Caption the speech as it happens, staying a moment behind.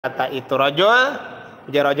berkata itu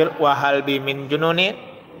rajul, wahal bimin jununin,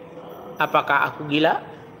 apakah aku gila?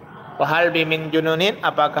 Wahal bimin jununin,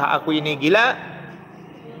 apakah aku ini gila?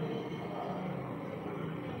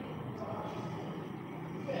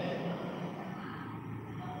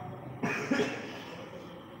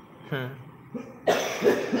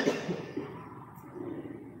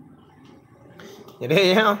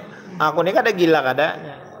 Jadi ya, aku ini kada gila kada.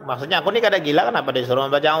 Maksudnya aku ini kada gila, kenapa disuruh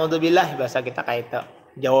membaca auzubillah, bahasa kita kayak itu.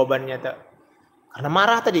 Jawabannya tuh karena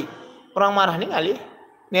marah tadi. Orang marah nih kali.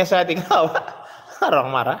 Nih saya tinggal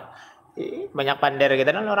orang marah. Banyak pander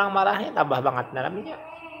kita kan orang marahnya tambah banget namanya.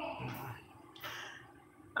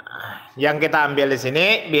 Yang kita ambil di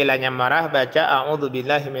sini bilanya marah baca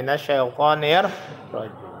a'udzubillahi minasyaitonir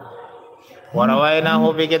rajim. Wa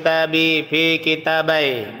rawainahu fi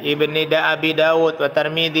kitabai Ibni Abi Dawud wa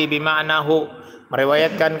Tirmidzi bima'nahu.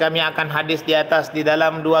 Meriwayatkan kami akan hadis di atas di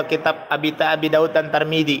dalam dua kitab Abi Dawud dan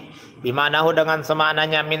Tirmidzi bima'nahu dengan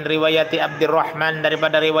semaknanya min riwayati Abdurrahman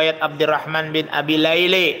daripada riwayat Abdurrahman bin Abi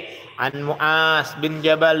Laili an Mu'az bin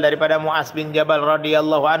Jabal daripada Mu'az bin Jabal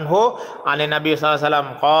radhiyallahu anhu an Nabi sallallahu alaihi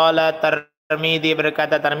wasallam qala Tirmidzi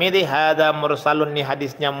berkata Tirmidzi hadza mursalun, ni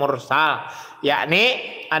hadisnya mursal, yakni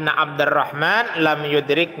anna Abdurrahman lam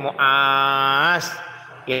yudrik Mu'az,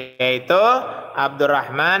 yaitu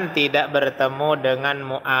Abdurrahman tidak bertemu dengan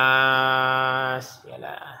Mu'az.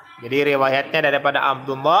 Yalah. Jadi riwayatnya daripada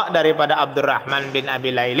Abdurrahman bin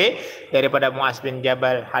Abi Laili daripada Mu'az bin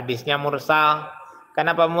Jabal, hadisnya mursal.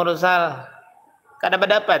 Kenapa mursal? Kada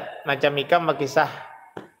berdapat macam ikam berkisah.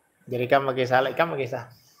 Jadi ikam berkisah.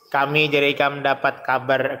 Kami jadi ikam dapat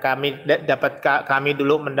kabar, kami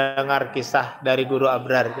dulu mendengar kisah dari guru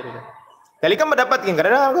Abrar. Jadi ikam mendapat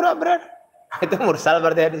kada guru Abrar. Itu mursal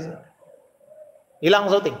berarti hadisnya.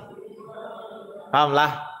 Hilang syuting.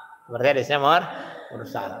 Pahamlah. Berarti hadisnya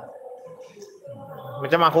mursal.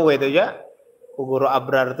 Macam aku gitu aja. Ku guru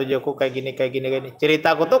Abrar tuh aku kayak gini.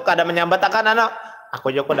 Ceritaku tuh kada menyambatakan anak.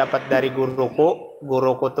 Aku juga dapat dari guruku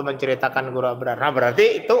tuh menceritakan guru Abrar. Nah,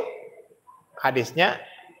 berarti itu hadisnya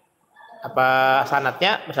apa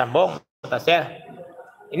sanadnya bersambung atasnya.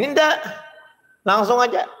 Ini ndak langsung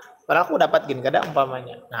aja. Padahal aku dapat gini kada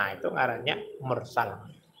umpamanya. Nah, itu ngarannya mursal.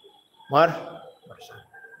 Mursal.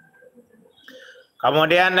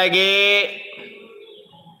 Kemudian lagi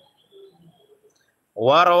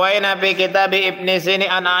warwaina fi kitab Ibnu Sini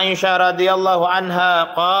an Aisyah radhiyallahu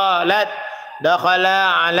anha qalat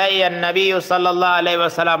dakhala alayya an-nabiy sallallahu alaihi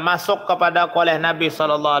wasallam, masuk kepada oleh Nabi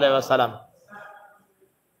sallallahu alaihi wasallam.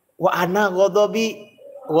 Wa ana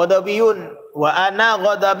ghadabiyun wa ana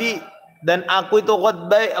ghadabi, dan aku itu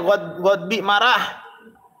ghadbi marah.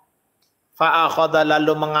 Fa akhadha,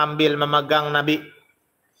 lalu memegang Nabi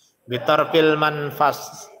bitarfil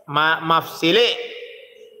mafsili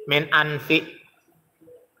min anfi,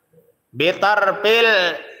 bitarfil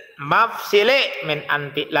mafsili min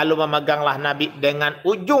anfi, lalu memeganglah Nabi dengan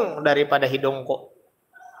ujung daripada hidungku.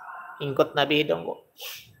 Ingkut Nabi hidungku.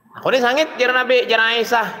 Aku disangit jarang Nabi, jarang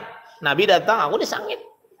Aisyah. Nabi datang, aku disangit.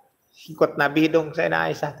 Ikut Nabi hidung saya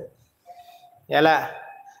Aisyah tuh. Yalah,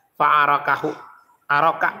 fa'arakahu,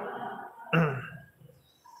 araka.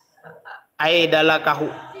 Ai dalaka.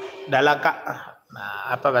 Nah,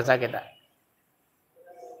 apa bahasa kita?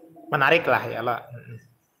 Menariklah ya Allah.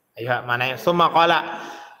 Ayo mana yang summa qala,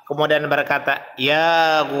 kemudian berkata,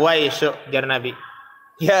 ya Guwaisu, jar Nabi.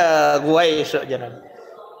 Ya Guwaisu, jar Nabi.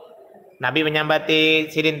 Nabi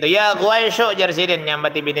menyambati Sidin tu, ya Guwaisu, jar Sidin,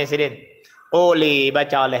 nyambati bini Sidin. Uli,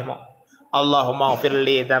 baca olehmu. Allahumma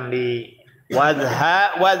ghfirli dhambi wa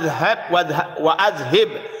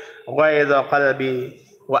azhib ghaidha qalbi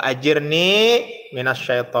wa ajirni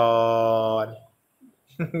minasyaiton.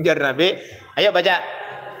 Jar Nabi, ayo baca.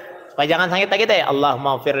 Supaya jangan sakit kita ya.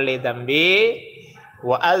 Allahumma ghfirli dhambi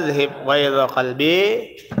wa azhib ghaidha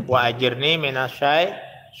qalbi wa ajirni minasyaiton.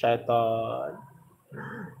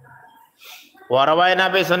 Wa rawaina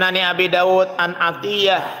bi sunani Abi Dawud an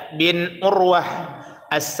Atiyah bin Urwah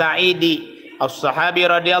As-Sa'idi as-sahabi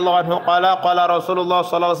radhiyallahu anhu qala Rasulullah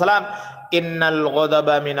sallallahu alaihi wasallam innal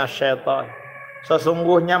ghadaba minasyaiton.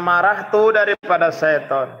 Sesungguhnya marah itu daripada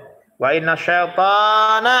syaitan. Wa inna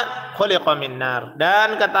syaitana khuliqa min nar,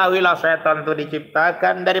 dan ketahuilah syaitan itu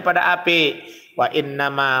diciptakan daripada api. Wa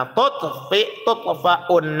innama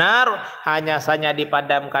tutfa'un nar, hanya saja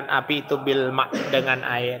dipadamkan api itu bil ma', dengan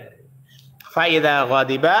air. Fa idza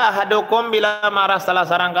ghadiba ahadukum, bila marah salah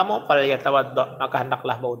seorang kamu, falyatawaddo, maka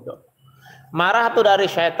hendaklah berwudu. Marah itu dari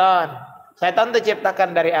syaitan. Syaitan itu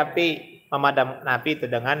diciptakan dari api, memadamkan api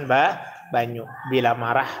itu dengan banyu. Bila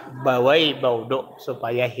marah bawai baudo,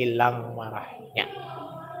 supaya hilang marahnya.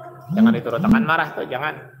 Jangan diturunkan marah tuh,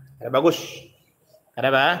 jangan. Bagus.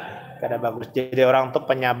 Kada bagus. Jadi orang tuh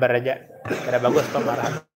penyabar aja. Kada bagus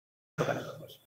pemarah.